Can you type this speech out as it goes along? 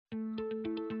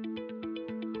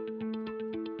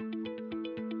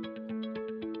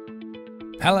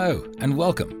Hello and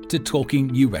welcome to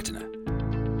Talking Retina.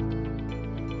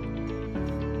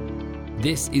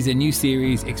 This is a new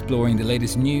series exploring the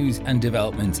latest news and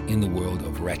developments in the world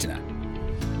of retina.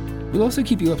 We'll also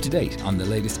keep you up to date on the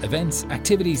latest events,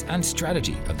 activities and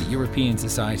strategy of the European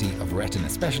Society of Retina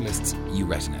Specialists,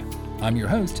 EURETINA. I'm your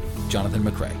host, Jonathan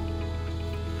McRae.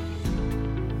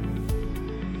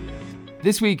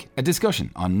 This week, a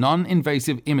discussion on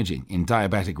non-invasive imaging in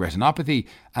diabetic retinopathy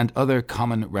and other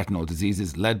common retinal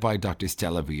diseases led by Dr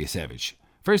Stela Vujosevic.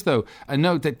 First though, a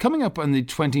note that coming up on the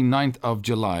 29th of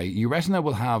July, EURETINA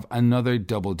will have another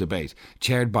double debate,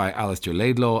 chaired by Alistair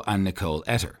Laidlaw and Nicole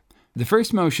Etter. The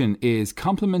first motion is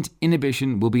complement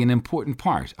inhibition will be an important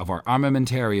part of our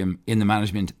armamentarium in the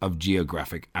management of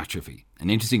geographic atrophy. An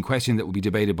interesting question that will be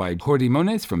debated by Jordi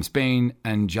Moniz from Spain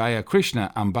and Jaya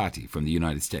Krishna Ambati from the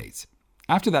United States.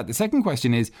 After that, the second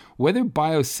question is whether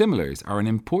biosimilars are an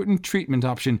important treatment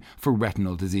option for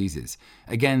retinal diseases.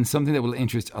 Again, something that will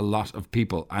interest a lot of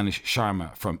people. Anish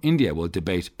Sharma from India will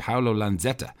debate Paolo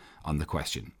Lanzetta on the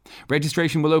question.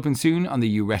 Registration will open soon on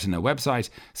the EURETINA website,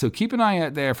 so keep an eye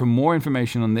out there for more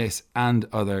information on this and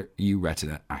other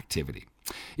EURETINA activity.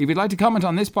 If you'd like to comment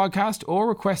on this podcast or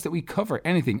request that we cover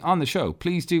anything on the show,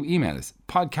 please do email us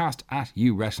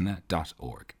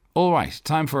podcast@euretina.org. All right,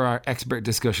 time for our expert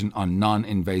discussion on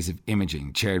non-invasive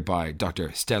imaging, chaired by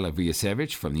Dr Stela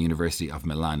Vujosevic from the University of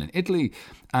Milan in Italy.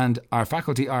 And our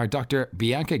faculty are Dr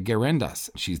Bianca Gerendas.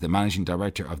 She's the Managing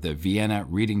Director of the Vienna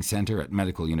Reading Center at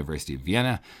Medical University of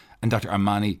Vienna. And Dr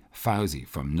Amani Fawzi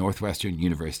from Northwestern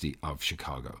University of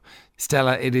Chicago.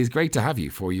 Stella, it is great to have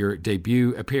you for your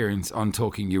debut appearance on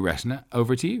Talking EURETINA.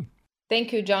 Over to you.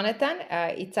 Thank you, Jonathan.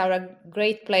 It's our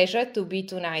great pleasure to be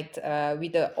tonight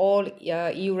with the all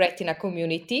EURETINA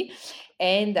community.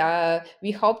 And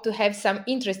we hope to have some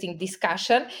interesting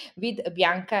discussion with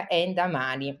Bianca and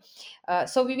Amani.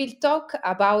 So we will talk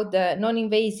about the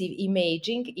non-invasive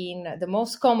imaging in the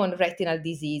most common retinal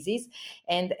diseases.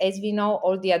 And as we know,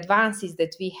 all the advances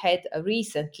that we had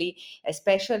recently,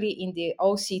 especially in the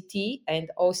OCT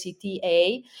and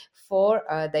OCTA, for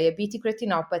diabetic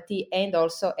retinopathy and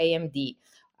also AMD.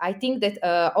 I think that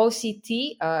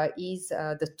OCT is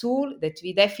the tool that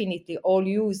we definitely all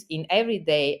use in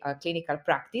everyday clinical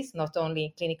practice, not only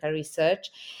in clinical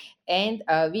research. And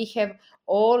we have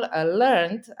all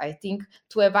learned, I think,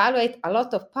 to evaluate a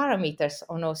lot of parameters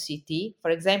on OCT.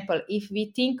 For example, if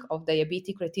we think of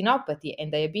diabetic retinopathy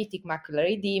and diabetic macular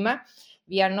edema,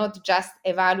 we are not just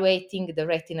evaluating the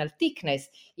retinal thickness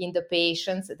in the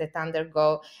patients that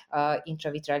undergo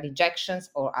intravitreal injections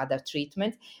or other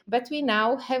treatments, but we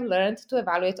now have learned to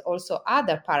evaluate also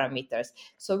other parameters.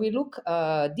 So we look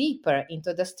deeper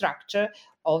into the structure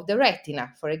of the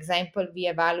retina. For example, we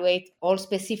evaluate all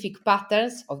specific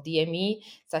patterns of DME,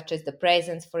 such as the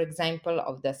presence, for example,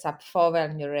 of the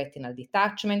subfoveal neuroretinal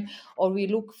detachment, or we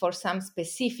look for some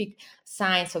specific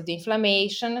signs of the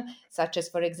inflammation, such as,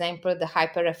 for example, the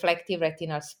hyperreflective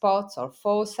retinal spots or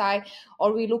foci,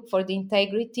 or we look for the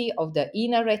integrity of the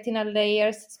inner retinal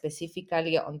layers,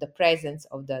 specifically on the presence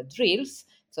of the drills,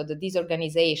 so the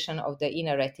disorganization of the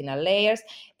inner retinal layers,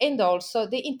 and also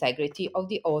the integrity of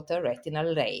the outer retinal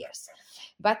layers.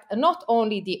 But not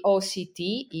only the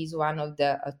OCT is one of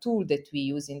the tools that we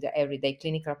use in the everyday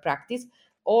clinical practice,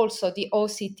 also the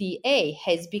OCTA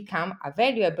has become a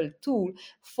valuable tool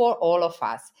for all of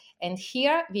us. And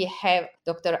here we have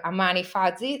Dr. Amani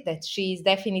Fawzi, that she is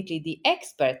definitely the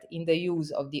expert in the use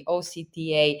of the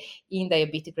OCTA in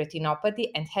diabetic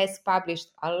retinopathy and has published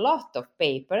a lot of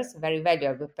papers, very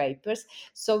valuable papers.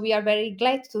 So we are very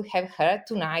glad to have her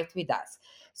tonight with us.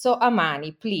 So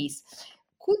Amani, please,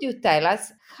 could you tell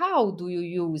us how do you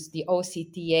use the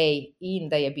OCTA in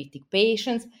diabetic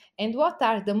patients and what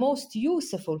are the most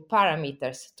useful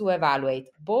parameters to evaluate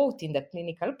both in the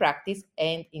clinical practice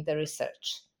and in the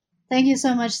research? Thank you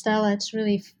so much, Stella. It's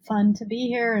really fun to be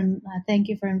here, and thank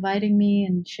you for inviting me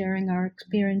and sharing our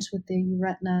experience with the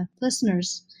EURETINA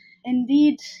listeners.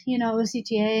 Indeed,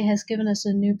 OCTA has given us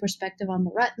a new perspective on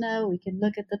the retina. We can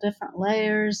look at the different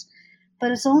layers,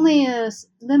 but it's only a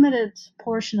limited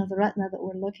portion of the retina that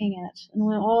we're looking at. And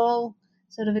we're all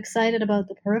sort of excited about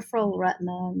the peripheral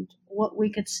retina and what we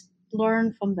could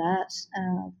learn from that,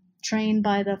 trained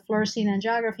by the fluorescein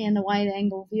angiography and the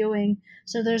wide-angle viewing.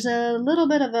 So there's a little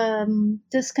bit of a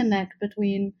disconnect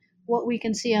between what we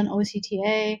can see on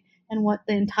OCTA and what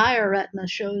the entire retina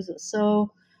shows us.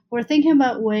 So we're thinking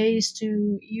about ways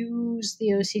to use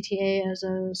the OCTA as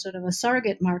a sort of a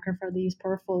surrogate marker for these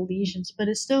peripheral lesions, but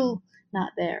it's still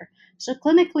not there. So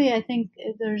clinically, I think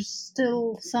there's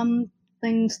still some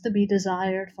things to be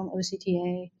desired from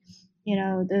OCTA.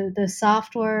 The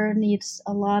software needs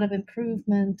a lot of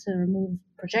improvement to remove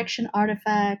projection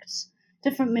artifacts.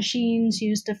 Different machines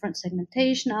use different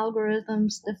segmentation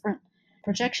algorithms, different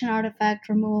projection artifact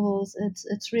removals.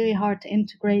 It's really hard to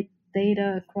integrate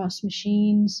data across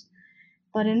machines.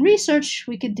 But in research,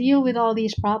 we could deal with all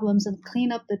these problems and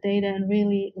clean up the data and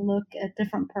really look at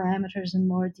different parameters in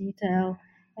more detail.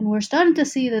 And we're starting to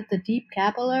see that the deep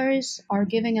capillaries are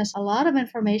giving us a lot of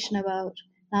information about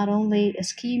not only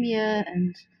ischemia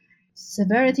and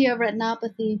severity of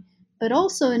retinopathy, but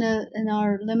also in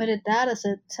our limited data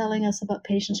set telling us about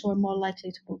patients who are more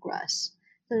likely to progress.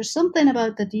 There's something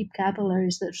about the deep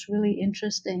capillaries that's really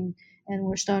interesting, and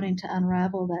we're starting to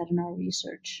unravel that in our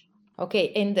research.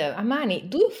 Okay, and Amani,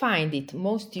 do you find it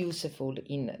most useful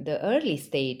in the early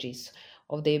stages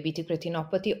of diabetic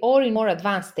retinopathy or in more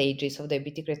advanced stages of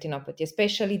diabetic retinopathy,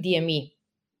 especially DME?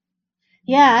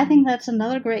 Yeah, I think that's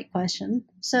another great question.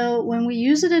 So when we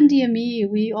use it in DME,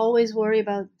 we always worry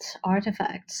about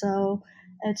artifacts. So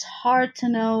it's hard to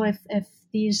know if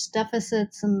these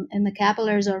deficits in the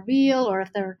capillaries are real or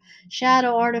if they're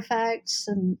shadow artifacts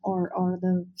or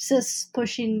the cysts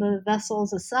pushing the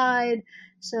vessels aside.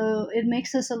 So it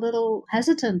makes us a little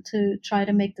hesitant to try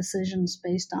to make decisions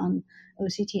based on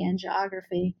OCT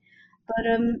angiography. But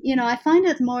I find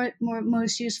it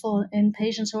most useful in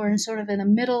patients who are in sort of in the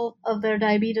middle of their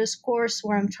diabetes course,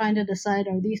 where I'm trying to decide,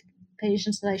 are these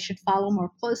patients that I should follow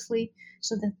more closely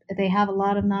so that they have a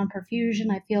lot of non-perfusion.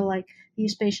 I feel like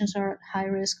these patients are at high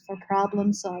risk for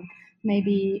problems, so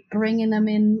maybe bringing them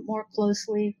in more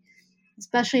closely,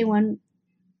 especially when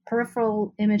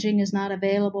peripheral imaging is not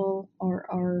available,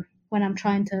 or when I'm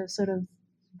trying to sort of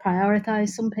prioritize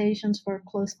some patients for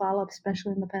close follow-up,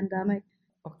 especially in the pandemic.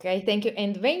 Okay, thank you.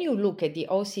 And when you look at the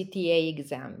OCTA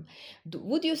exam,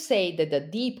 would you say that the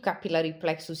deep capillary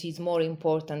plexus is more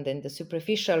important than the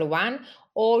superficial one,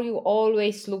 or you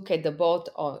always look at the both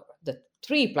or the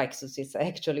three plexuses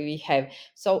actually we have?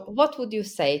 So, what would you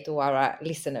say to our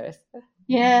listeners?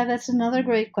 Yeah, that's another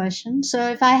great question. So,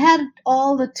 if I had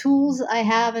all the tools I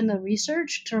have in the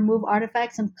research to remove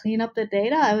artifacts and clean up the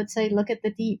data, I would say look at the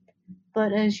deep.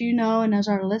 But as you know, and as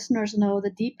our listeners know,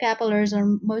 the deep capillaries are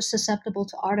most susceptible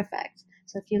to artifacts.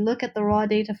 So, if you look at the raw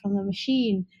data from the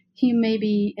machine, you may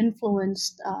be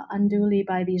influenced unduly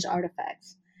by these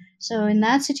artifacts. So, in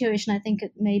that situation, I think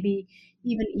it may be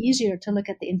even easier to look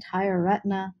at the entire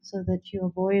retina so that you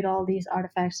avoid all these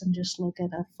artifacts and just look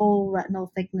at a full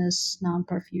retinal thickness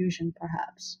non-perfusion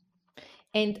perhaps.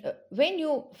 And when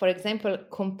you, for example,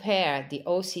 compare the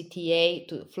OCTA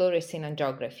to fluorescein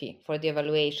angiography for the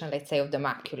evaluation, let's say, of the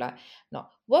macula, no,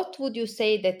 what would you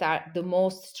say that are the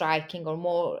most striking or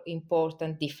more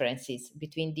important differences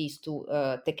between these two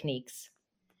techniques?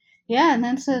 Yeah, and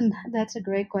that's a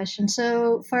great question.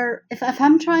 So for if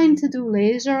I'm trying to do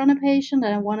laser on a patient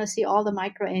and I want to see all the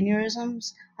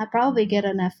microaneurysms, I probably get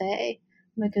an FA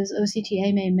because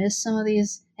OCTA may miss some of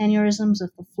these aneurysms if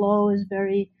the flow is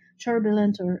very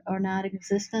turbulent or not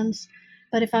existent.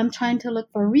 But if I'm trying to look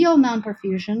for real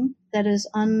non-perfusion that is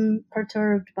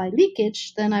unperturbed by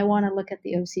leakage, then I want to look at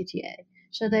the OCTA.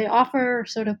 So they offer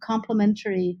sort of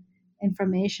complementary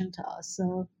information to us.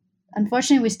 So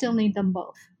unfortunately, we still need them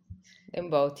both. Them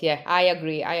both, yeah, I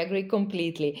agree. I agree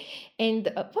completely.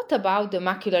 And what about the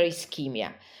macular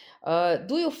ischemia?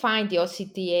 Do you find the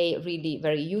OCTA really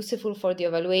very useful for the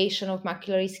evaluation of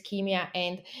macular ischemia?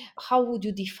 And how would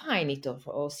you define it of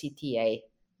OCTA?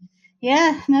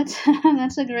 Yeah, that's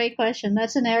that's a great question.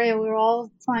 That's an area we're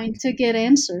all trying to get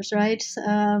answers, right?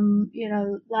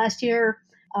 Last year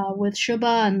with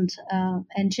Shubha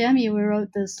and Jemmy, we wrote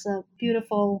this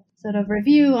beautiful sort of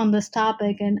review on this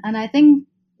topic, and I think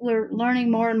we're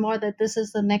learning more and more that this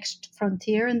is the next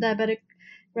frontier in diabetic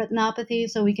retinopathy.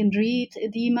 So we can treat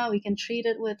edema, we can treat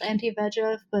it with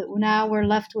anti-VEGF, but now we're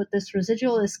left with this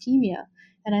residual ischemia,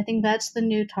 and I think that's the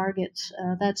new target.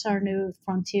 That's our new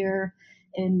frontier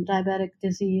in diabetic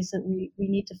disease that we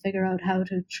need to figure out how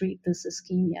to treat this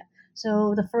ischemia.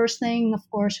 So the first thing, of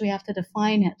course, we have to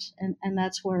define it, and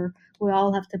that's where we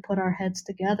all have to put our heads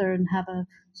together and have a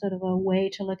sort of a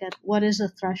way to look at what is a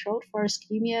threshold for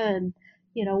ischemia and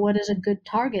what is a good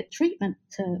target treatment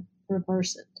to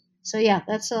reverse it. So yeah,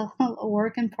 that's a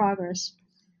work in progress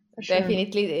for sure.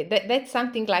 Definitely, that's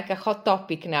something like a hot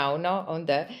topic now, no, on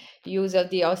the use of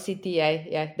the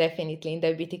OCTA. Yeah, definitely in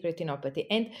diabetic retinopathy.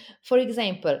 And for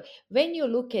example, when you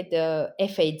look at the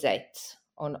FAZ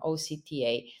on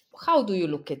OCTA, how do you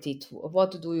look at it?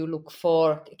 What do you look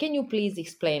for? Can you please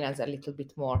explain us a little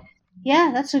bit more?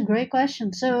 Yeah, that's a great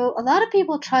question. So, a lot of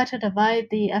people try to divide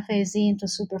the FAZ into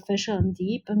superficial and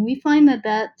deep, and we find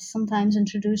that sometimes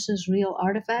introduces real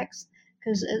artifacts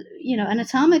because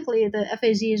anatomically the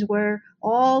FAZ is where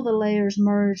all the layers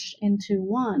merge into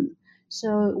one.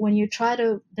 So when you try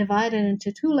to divide it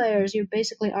into two layers, you're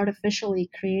basically artificially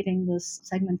creating this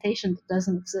segmentation that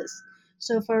doesn't exist.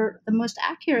 So for the most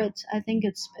accurate, I think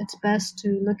it's best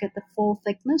to look at the full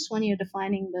thickness when you're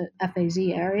defining the FAZ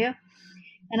area.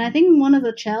 And I think one of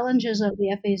the challenges of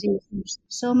the FAZ is there's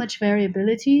so much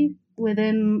variability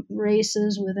within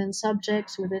races, within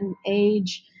subjects, within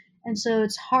age. And so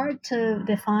it's hard to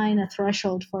define a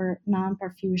threshold for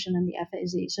non-perfusion in the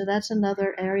FAZ. So that's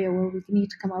another area where we need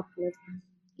to come up with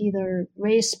either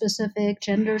race specific,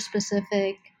 gender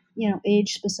specific,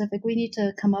 age specific. We need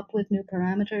to come up with new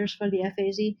parameters for the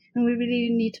FAZ, and we really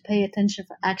need to pay attention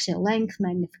for axial length,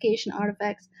 magnification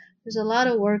artifacts. There's a lot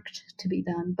of work to be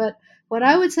done. But what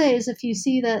I would say is if you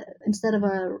see that instead of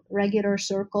a regular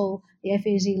circle, the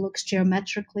FAZ looks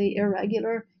geometrically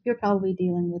irregular, you're probably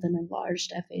dealing with an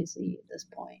enlarged FAZ at this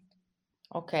point.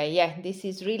 Okay, yeah, this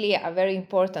is really a very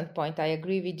important point. I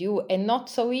agree with you, and not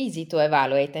so easy to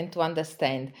evaluate and to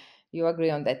understand. You agree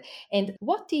on that. And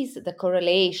what is the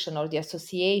correlation or the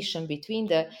association between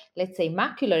the, let's say,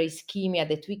 macular ischemia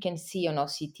that we can see on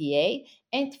OCTA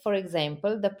and, for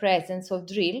example, the presence of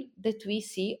drill that we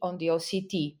see on the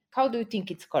OCT? How do you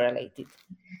think it's correlated?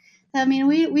 I mean,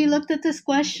 we looked at this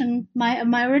question.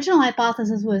 My original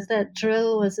hypothesis was that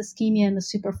drill was ischemia in the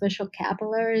superficial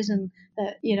capillaries, and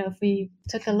that if we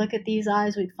took a look at these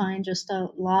eyes, we'd find just a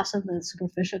loss of the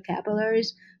superficial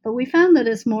capillaries. But we found that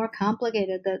it's more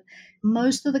complicated. That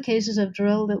most of the cases of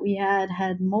drill that we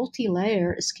had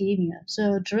multi-layer ischemia.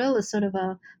 So drill is sort of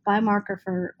a biomarker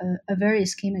for a very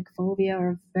ischemic fovea or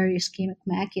a very ischemic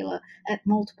macula at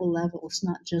multiple levels,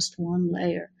 not just one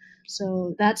layer.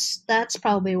 So that's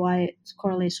probably why it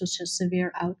correlates with such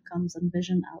severe outcomes and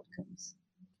vision outcomes.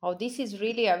 Oh, this is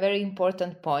really a very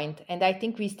important point, and I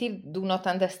think we still do not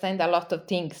understand a lot of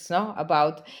things, no,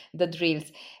 about the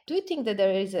drills. Do you think that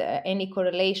there is any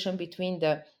correlation between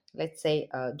the, let's say,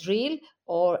 drill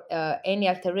or any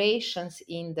alterations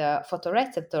in the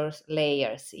photoreceptors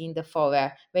layers in the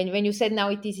fovea? When you said now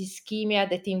it is ischemia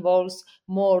that involves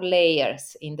more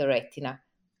layers in the retina.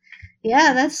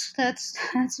 Yeah,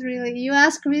 that's really, you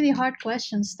ask really hard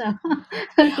questions, though.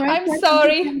 I'm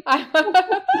sorry. But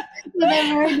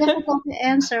they're very difficult to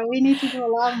answer. We need to do a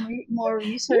lot more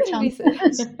research on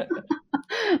this.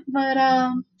 But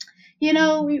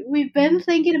we've been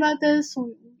thinking about this.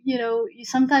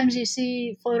 Sometimes you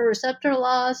see photoreceptor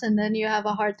loss, and then you have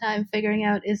a hard time figuring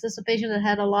out, is this a patient that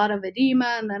had a lot of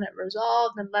edema and then it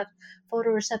resolved and left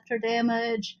photoreceptor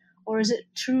damage? Or is it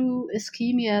true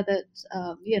ischemia that,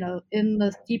 in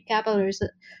the deep capillaries that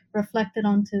reflected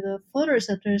onto the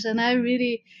photoreceptors? And I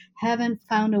really haven't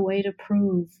found a way to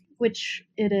prove which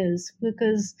it is,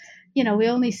 because, we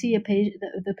only see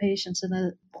the patients in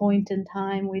a point in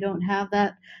time. We don't have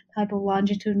that type of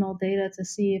longitudinal data to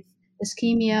see if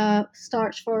ischemia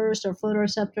starts first or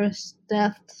photoreceptor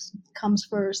death comes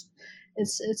first.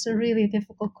 It's a really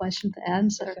difficult question to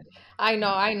answer. I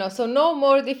know. So no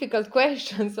more difficult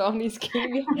questions on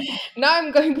ischemia. Now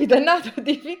I'm going with another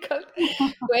difficult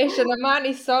question.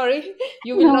 Amani, sorry,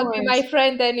 you will not be my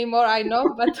friend anymore, I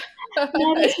know, but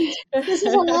no, this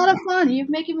is a lot of fun. You're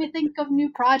making me think of new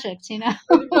projects,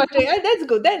 That's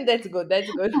good. Then that's good.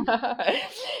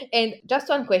 And just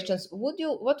one question: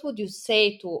 what would you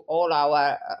say to all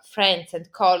our friends and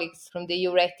colleagues from the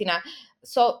Retina?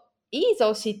 So, is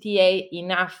OCTA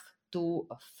enough to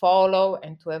follow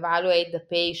and to evaluate the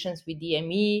patients with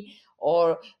DME,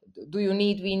 or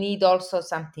we need also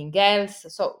something else?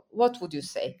 So what would you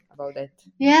say about that?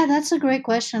 Yeah, that's a great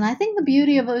question. I think the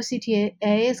beauty of OCTA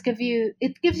is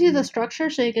it gives you the structure,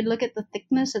 so you can look at the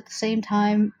thickness at the same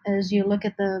time as you look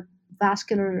at the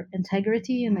vascular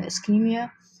integrity and the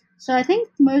ischemia. So I think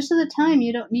most of the time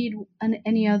you don't need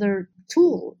any other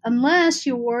tool unless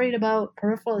you're worried about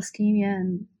peripheral ischemia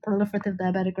and proliferative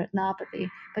diabetic retinopathy.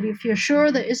 But if you're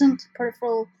sure there isn't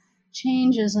peripheral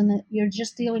changes and you're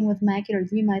just dealing with macular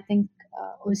edema, I think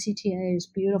OCTA is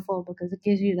beautiful because it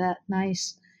gives you that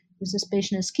nice, is this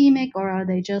patient ischemic or are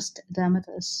they just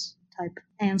edematous type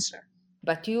answer.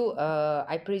 But you,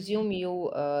 I presume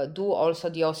you do also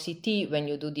the OCT when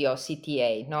you do the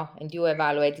OCTA, no? And you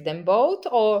evaluate them both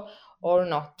or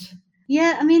not?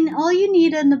 Yeah, I mean, all you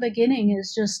need in the beginning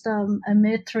is just a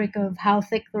metric of how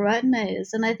thick the retina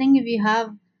is. And I think if you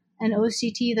have an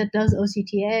OCT that does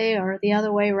OCTA or the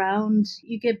other way around,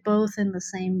 you get both in the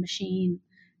same machine.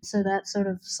 So that sort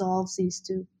of solves these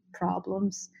two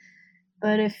problems.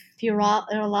 But if you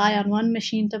rely on one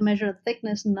machine to measure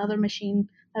thickness, another machine,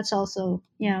 that's also,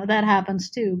 that happens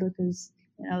too, because,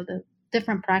 the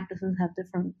different practices have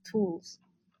different tools.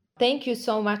 Thank you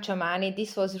so much, Amani.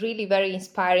 This was really very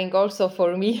inspiring also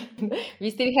for me. We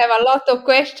still have a lot of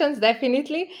questions,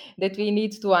 definitely, that we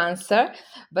need to answer.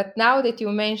 But now that you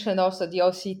mentioned also the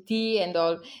OCT and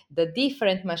all the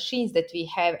different machines that we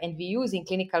have and we use in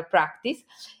clinical practice,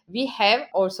 we have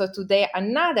also today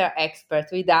another expert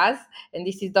with us, and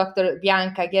this is Dr.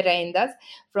 Bianca Gerendas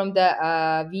from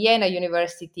the Vienna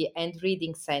University and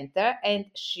Reading Center, and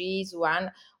she's one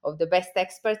of the best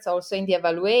experts also in the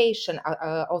evaluation,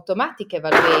 automatic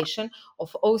evaluation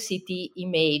of OCT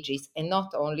images, and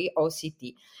not only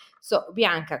OCT. So,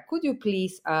 Bianca, could you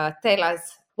please tell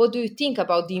us what do you think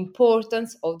about the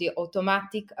importance of the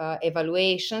automatic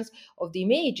evaluations of the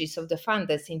images of the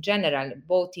fundus in general,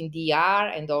 both in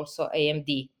DR and also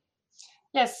AMD?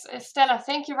 Yes, Stella,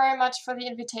 thank you very much for the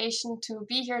invitation to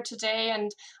be here today.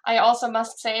 And I also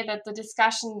must say that the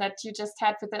discussion that you just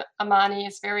had with Amani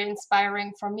is very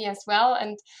inspiring for me as well.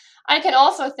 And I can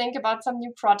also think about some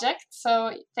new projects.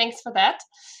 So thanks for that.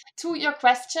 To your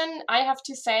question, I have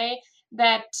to say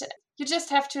that you just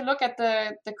have to look at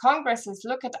the congresses,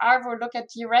 look at ARVO, look at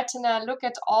Retina, look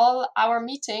at all our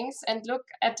meetings, and look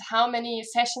at how many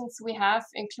sessions we have,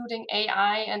 including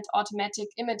AI and automatic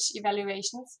image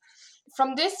evaluations.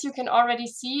 From this, you can already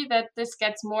see that this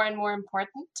gets more and more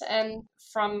important. And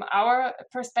from our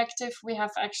perspective, we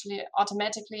have actually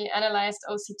automatically analyzed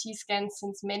OCT scans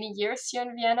since many years here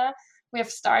in Vienna. We have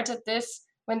started this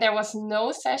when there was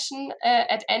no session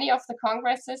at any of the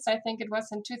congresses. I think it was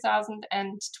in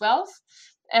 2012.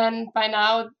 And by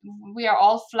now, we are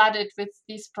all flooded with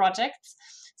these projects.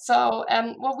 So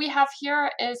what we have here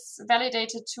is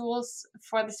validated tools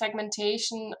for the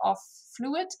segmentation of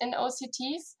fluid in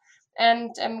OCTs.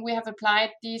 And we have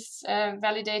applied these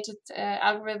validated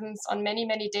algorithms on many,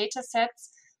 many data sets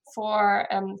for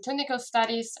clinical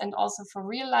studies and also for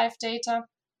real life data.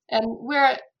 And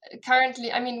we're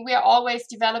currently, we are always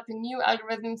developing new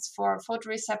algorithms for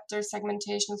photoreceptor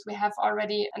segmentations. We have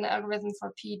already an algorithm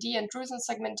for PED and drusen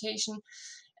segmentation.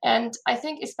 And I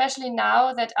think especially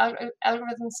now that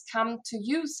algorithms come to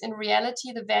use in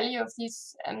reality, the value of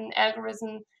these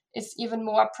algorithms is even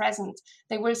more present.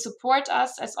 They will support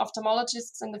us as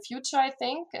ophthalmologists in the future, I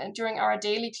think, during our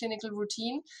daily clinical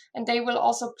routine, and they will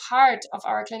also part of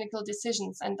our clinical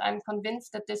decisions. And I'm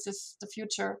convinced that this is the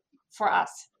future for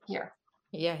us here.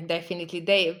 Yeah, definitely.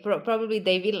 They probably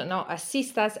they will now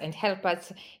assist us and help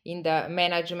us in the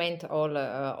management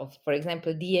of, for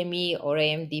example, DME or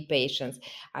AMD patients.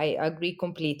 I agree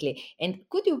completely. And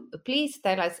could you please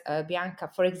tell us, Bianca,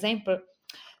 for example,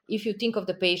 if you think of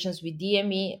the patients with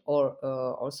DME or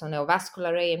also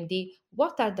neovascular AMD,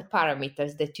 what are the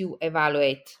parameters that you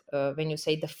evaluate when you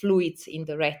say the fluids in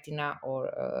the retina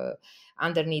or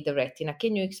underneath the retina?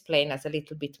 Can you explain us a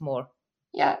little bit more?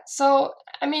 Yeah, so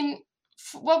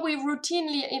what we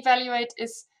routinely evaluate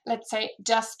is, let's say,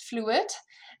 just fluid,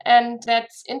 and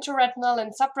that's intraretinal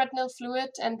and subretinal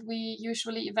fluid, and we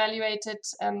usually evaluate it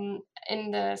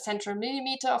in the central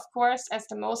millimeter, of course, as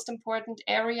the most important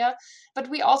area, but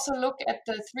we also look at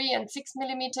the 3 and 6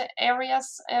 millimeter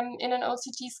areas in an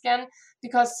OCT scan,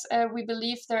 because we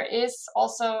believe there is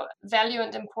also value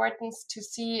and importance to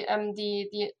see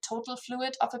the total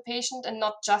fluid of a patient and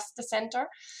not just the center.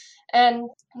 And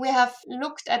we have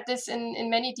looked at this in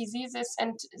many diseases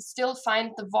and still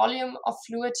find the volume of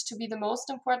fluid to be the most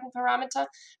important parameter.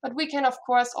 But we can, of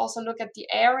course, also look at the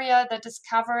area that is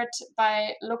covered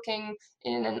by looking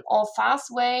in an all-fast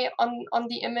way on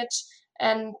the image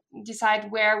and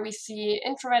decide where we see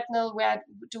intraretinal, where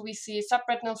do we see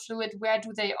subretinal fluid, where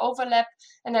do they overlap.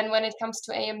 And then when it comes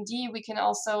to AMD, we can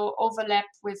also overlap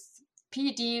with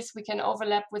PEDs, we can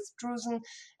overlap with drusen,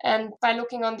 and by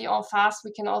looking on the all-fast,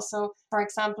 we can also, for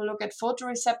example, look at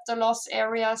photoreceptor loss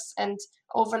areas and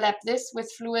overlap this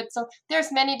with fluid. So there's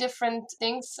many different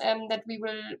things that we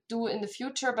will do in the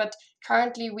future, but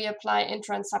currently we apply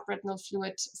intra and subretinal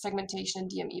fluid segmentation in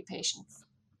DME patients.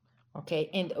 Okay,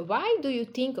 and why do you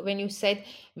think when you said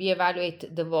we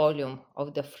evaluate the volume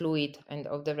of the fluid and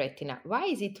of the retina, why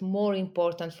is it more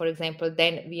important, for example,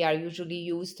 than we are usually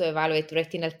used to evaluate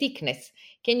retinal thickness?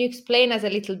 Can you explain us a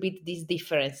little bit this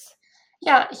difference?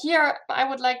 Yeah, here I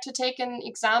would like to take an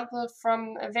example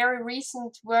from a very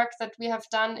recent work that we have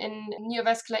done in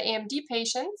neovascular AMD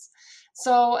patients.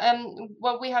 So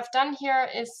what we have done here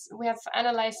is we have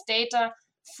analyzed data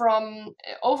from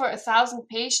over 1,000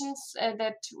 patients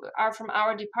that are from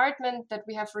our department that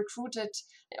we have recruited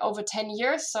over 10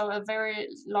 years, so a very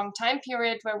long time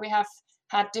period where we have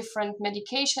had different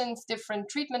medications, different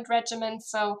treatment regimens.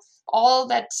 So all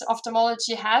that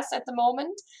ophthalmology has at the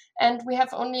moment. And we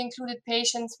have only included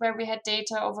patients where we had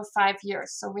data over 5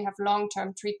 years. So we have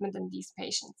long-term treatment in these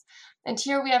patients. And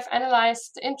here we have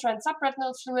analyzed intra and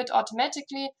subretinal fluid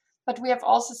automatically, but we have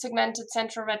also segmented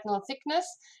central retinal thickness.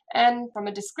 And from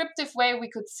a descriptive way, we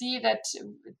could see that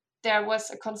there was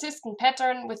a consistent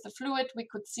pattern with the fluid. We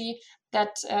could see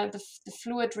that the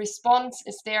fluid response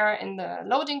is there in the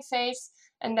loading phase.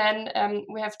 And then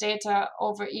we have data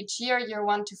over each year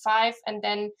 1 to 5, and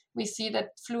then we see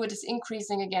that fluid is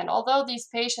increasing again, although these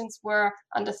patients were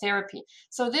under therapy.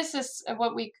 So this is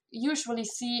what we usually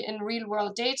see in real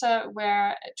world data,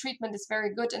 where treatment is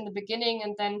very good in the beginning,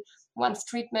 and then once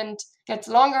treatment gets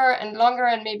longer and longer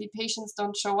and maybe patients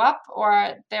don't show up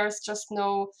or there's just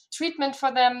no treatment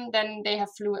for them, then they have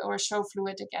fluid or show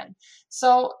fluid again.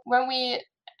 So when we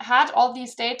had all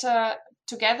these data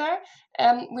together,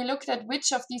 we looked at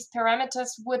which of these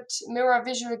parameters would mirror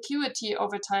visual acuity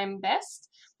over time best.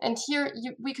 And here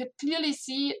we could clearly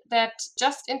see that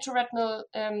just intraretinal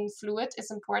fluid is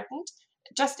important,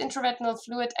 just intraretinal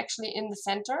fluid actually in the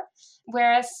center,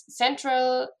 whereas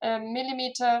central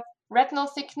millimeter retinal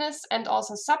thickness and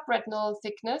also subretinal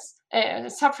thickness,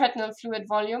 subretinal fluid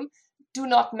volume do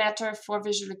not matter for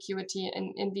visual acuity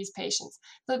in these patients.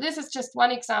 So this is just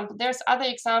one example. There's other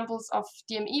examples of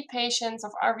DME patients,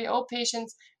 of RVO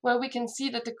patients, where we can see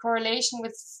that the correlation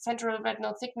with central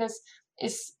retinal thickness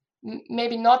is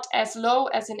maybe not as low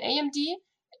as in AMD.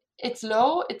 It's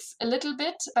low, it's a little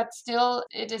bit, but still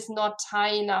it is not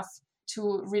high enough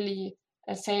to really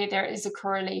say there is a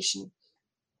correlation.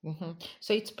 Mm-hmm.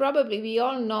 So it's probably, we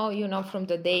all know, from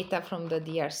the data from the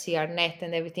DRCR-net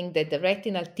and everything, that the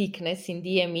retinal thickness in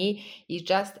DME is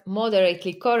just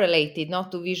moderately correlated,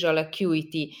 not to visual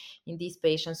acuity in these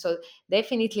patients. So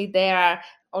definitely there are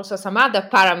also some other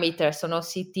parameters, so no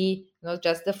CT, not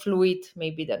just the fluid,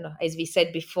 maybe as we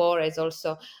said before, as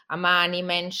also Amani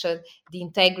mentioned, the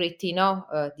integrity,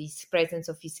 this presence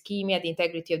of ischemia, the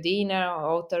integrity of the inner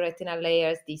outer retinal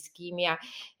layers, the ischemia,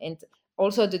 and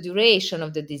also the duration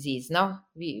of the disease.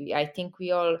 I think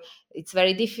it's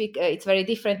very difficult. It's very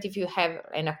different if you have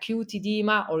an acute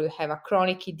edema or you have a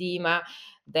chronic edema.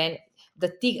 Then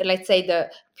let's say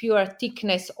the pure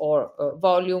thickness or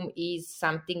volume is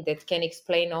something that can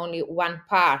explain only one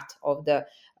part of the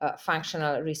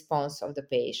functional response of the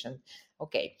patient.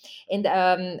 Okay, and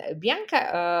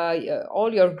Bianca,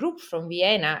 all your group from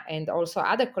Vienna and also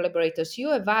other collaborators,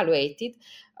 you evaluated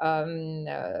in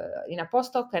a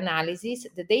post-hoc analysis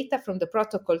the data from the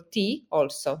protocol T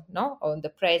also, on the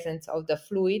presence of the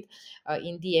fluid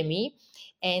in DME.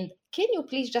 And can you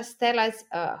please just tell us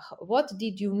what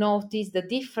did you notice, the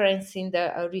difference in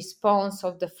the response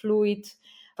of the fluid,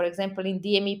 for example, in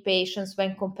DME patients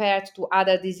when compared to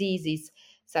other diseases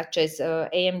such as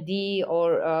AMD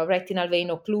or retinal vein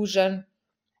occlusion?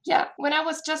 Yeah, when I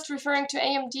was just referring to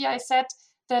AMD, I said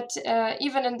that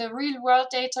even in the real world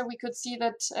data, we could see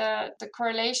that the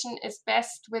correlation is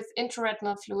best with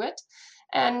intraretinal fluid.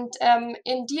 And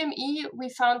in DME, we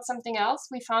found something else.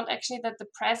 We found actually that the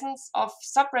presence of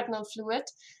subretinal fluid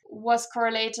was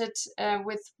correlated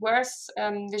with worse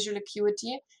visual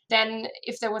acuity than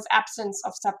if there was absence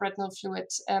of subretinal fluid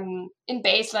in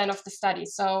baseline of the study.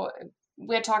 So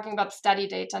we're talking about study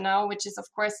data now, which is of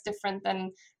course different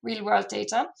than real world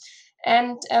data.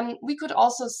 And we could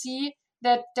also see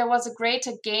that there was a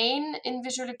greater gain in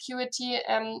visual acuity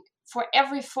for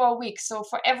every 4 weeks. So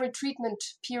for every treatment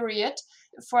period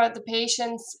for the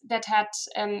patients that had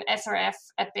SRF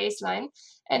at baseline.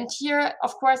 And here,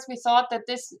 of course, we thought that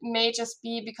this may just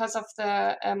be because of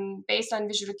the baseline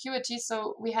visual acuity.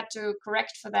 So we had to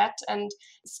correct for that. And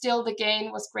still the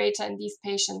gain was greater in these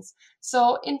patients.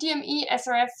 So in DME,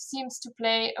 SRF seems to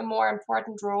play a more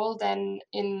important role than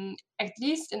at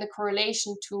least in the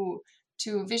correlation to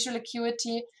visual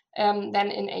acuity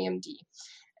than in AMD.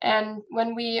 And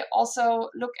when we also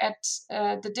look at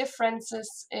the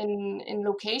differences in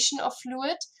location of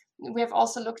fluid, we have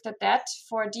also looked at that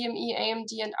for DME, AMD,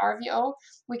 and RVO.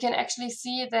 We can actually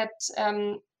see that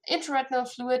intraretinal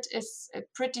fluid is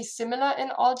pretty similar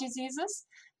in all diseases,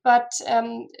 but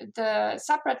the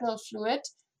subretinal fluid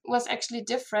was actually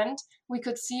different. We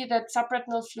could see that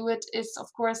subretinal fluid is, of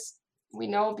course, we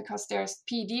know because there's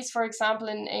PEDs, for example,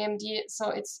 in AMD, so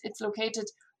it's located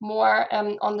more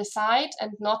on the side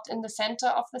and not in the center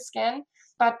of the scan.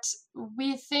 But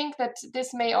we think that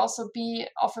this may also be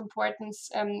of importance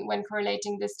when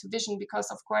correlating this to vision, because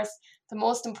of course the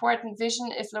most important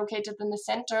vision is located in the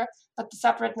center, but the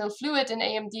subretinal fluid in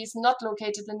AMD is not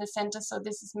located in the center. So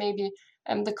this is maybe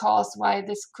the cause why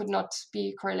this could not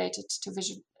be correlated to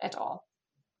vision at all.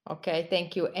 Okay,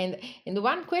 thank you. And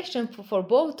one question for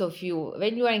both of you.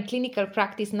 When you are in clinical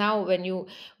practice now, when you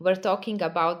were talking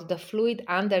about the fluid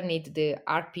underneath the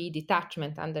RP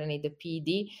detachment, underneath the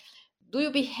PD, do you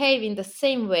behave in the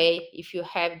same way if you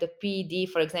have the PD,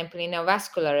 for example, in a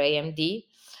vascular AMD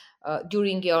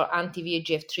during your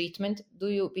anti-VEGF treatment? Do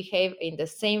you behave in the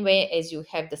same way as you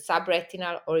have the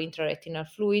subretinal or intraretinal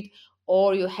fluid,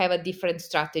 or you have a different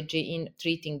strategy in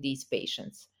treating these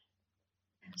patients?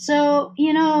 So,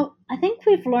 I think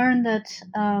we've learned that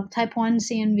type 1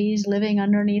 CNVs living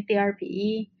underneath the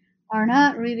RPE are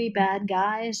not really bad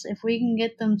guys. If we can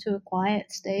get them to a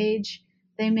quiet stage,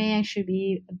 they may actually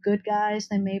be good guys.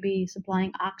 They may be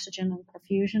supplying oxygen and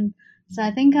perfusion. So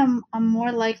I think I'm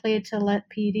more likely to let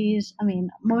PDs. I mean,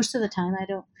 most of the time I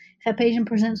don't. If a patient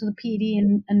presents with a PD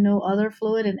and no other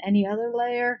fluid in any other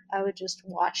layer, I would just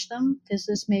watch them because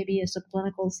this may be a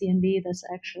subclinical CNV that's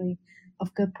actually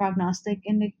of good prognostic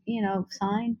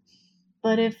sign.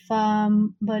 But if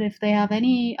they have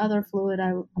any other fluid,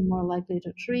 I'm more likely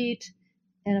to treat.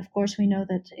 And of course, we know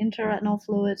that intraretinal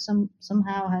fluid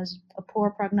somehow has a poor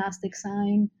prognostic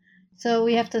sign. So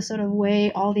we have to sort of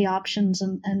weigh all the options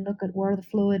and look at where the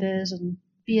fluid is and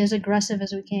be as aggressive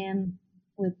as we can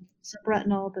with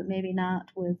subretinal, but maybe not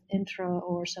with intra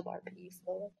or sub-RPE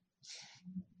fluid.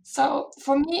 So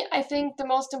for me, I think the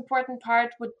most important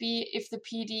part would be if the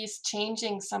PD is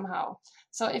changing somehow.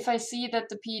 So if I see that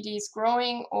the PD is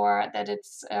growing or that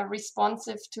it's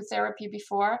responsive to therapy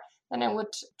before, then I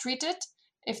would treat it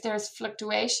if there's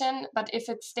fluctuation. But if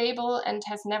it's stable and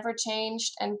has never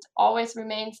changed and always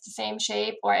remains the same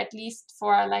shape, or at least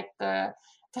for like the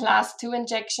last 2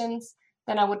 injections,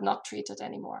 then I would not treat it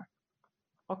anymore.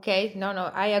 Okay, no,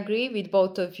 I agree with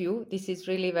both of you. This is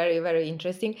really very, very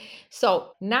interesting.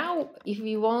 So now, if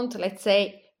we want, let's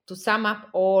say, to sum up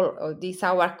all of this,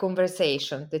 our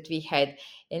conversation that we had,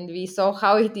 and we saw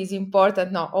how it is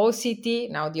important now, OCT,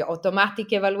 now the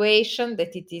automatic evaluation,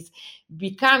 that it is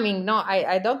becoming, no,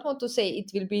 I don't want to say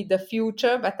it will be the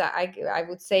future, but I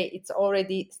would say it's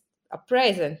already a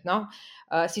present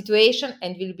situation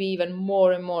and will be even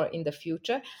more and more in the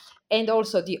future. And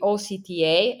also the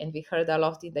OCTA, and we heard a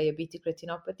lot in diabetic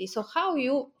retinopathy. So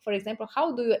for example,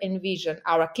 how do you envision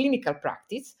our clinical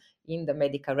practice in the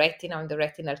medical retina, in the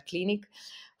retinal clinic,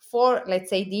 for, let's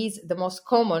say, the most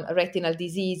common retinal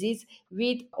diseases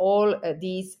with all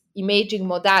these imaging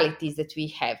modalities that we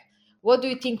have? What do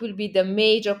you think will be the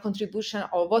major contribution,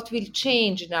 or what will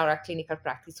change in our clinical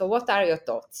practice? So what are your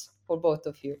thoughts for both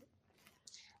of you?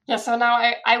 Yeah, so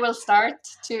now I will start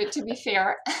to be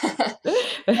fair.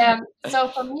 So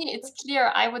for me, it's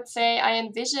clear. I would say I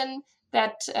envision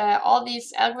that all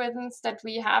these algorithms that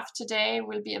we have today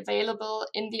will be available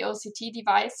in the OCT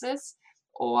devices,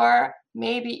 or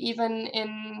maybe even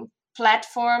in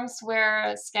platforms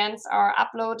where scans are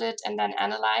uploaded and then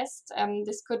analyzed.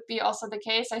 This could be also the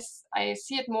case. I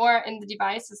see it more in the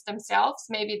devices themselves.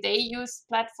 Maybe they use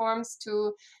platforms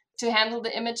to handle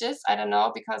the images. I don't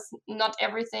know, because not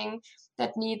everything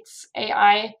that needs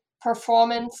AI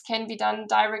performance can be done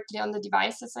directly on the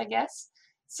devices, I guess.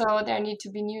 So there need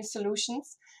to be new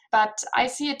solutions. But I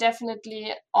see it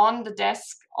definitely on the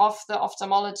desk of the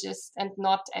ophthalmologist and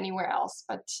not anywhere else.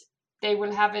 But they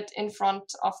will have it in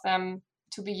front of them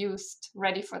to be used,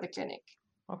 ready for the clinic.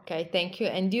 Okay, thank you.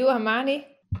 And you, Amani?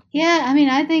 Yeah, I mean,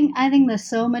 I think there's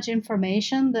so much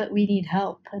information that we need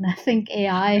help, and I think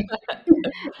AI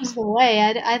is the way.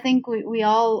 I think we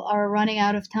all are running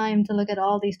out of time to look at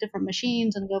all these different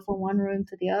machines and go from one room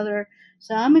to the other.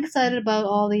 So I'm excited about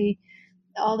all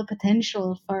the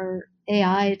potential for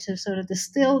AI to sort of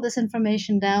distill this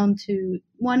information down to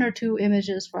 1 or 2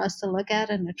 images for us to look at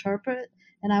and interpret.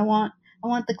 And I want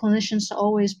the clinicians to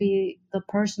always be the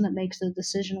person that makes the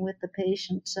decision with the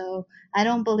patient. So I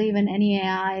don't believe in any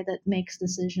AI that makes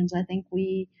decisions. I think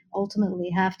we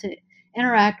ultimately have to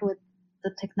interact with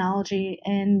the technology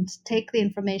and take the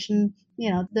information.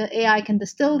 The AI can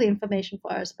distill the information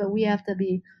for us, but we have to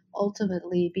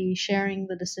ultimately be sharing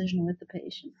the decision with the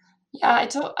patient. Yeah,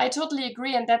 I totally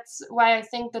agree. And that's why I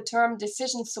think the term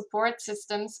decision support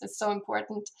systems is so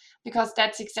important, because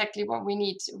that's exactly what we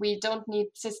need. We don't need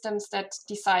systems that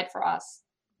decide for us.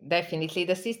 Definitely,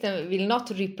 the system will not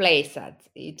replace us.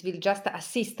 It will just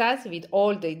assist us with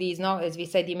all these, as we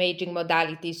said, imaging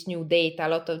modalities, new data, a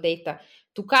lot of data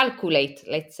to calculate,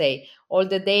 let's say, all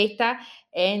the data,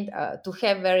 and to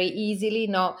have very easily,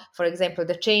 for example,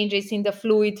 the changes in the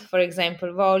fluid, for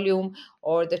example, volume,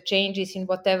 or the changes in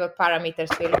whatever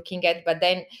parameters we're looking at. But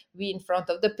then we, in front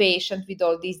of the patient, with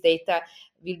all these data,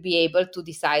 will be able to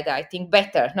decide, I think,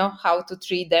 better, how to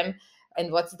treat them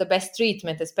and what's the best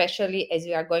treatment, especially as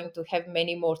we are going to have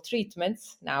many more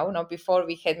treatments now. Not before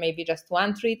we had maybe just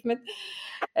one treatment,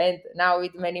 and now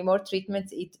with many more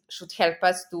treatments, it should help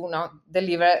us to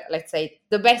deliver, let's say,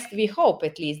 the best, we hope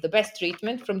at least, the best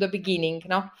treatment from the beginning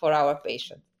for our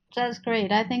patients. That's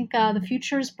great. I think the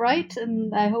future is bright,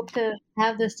 and I hope to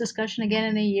have this discussion again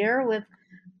in a year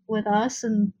with us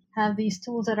and have these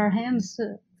tools at our hands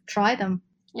to try them.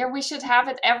 Yeah, we should have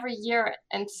it every year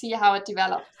and see how it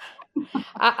develops.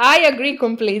 I agree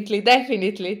completely.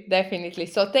 Definitely.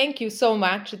 So thank you so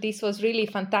much. This was really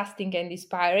fantastic and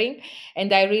inspiring,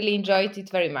 and I really enjoyed it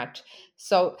very much.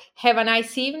 So have a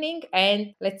nice evening,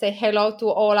 and let's say hello to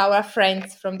all our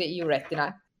friends from the EU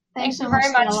Retina. Thanks so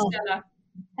very much, Stella.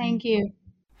 Thank you.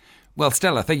 Well,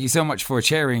 Stella, thank you so much for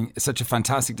chairing such a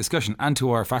fantastic discussion, and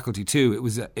to our faculty too.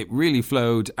 It really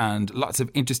flowed, and lots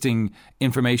of interesting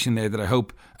information there that I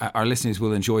hope our listeners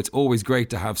will enjoy. It's always great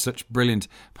to have such brilliant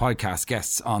podcast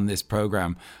guests on this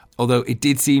programme. Although it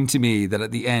did seem to me that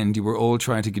at the end you were all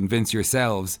trying to convince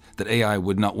yourselves that AI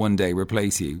would not one day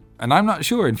replace you. And I'm not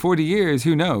sure, in 40 years,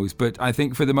 who knows? But I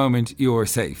think for the moment you're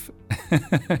safe.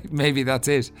 Maybe that's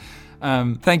it.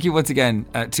 Thank you once again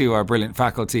to our brilliant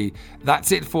faculty.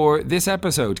 That's it for this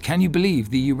episode. Can you believe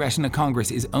the EURetina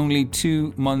Congress is only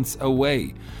 2 months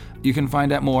away? You can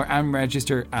find out more and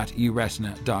register at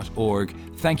euretina.org.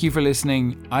 Thank you for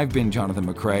listening. I've been Jonathan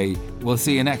McCrae. We'll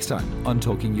see you next time on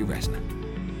Talking EURetina.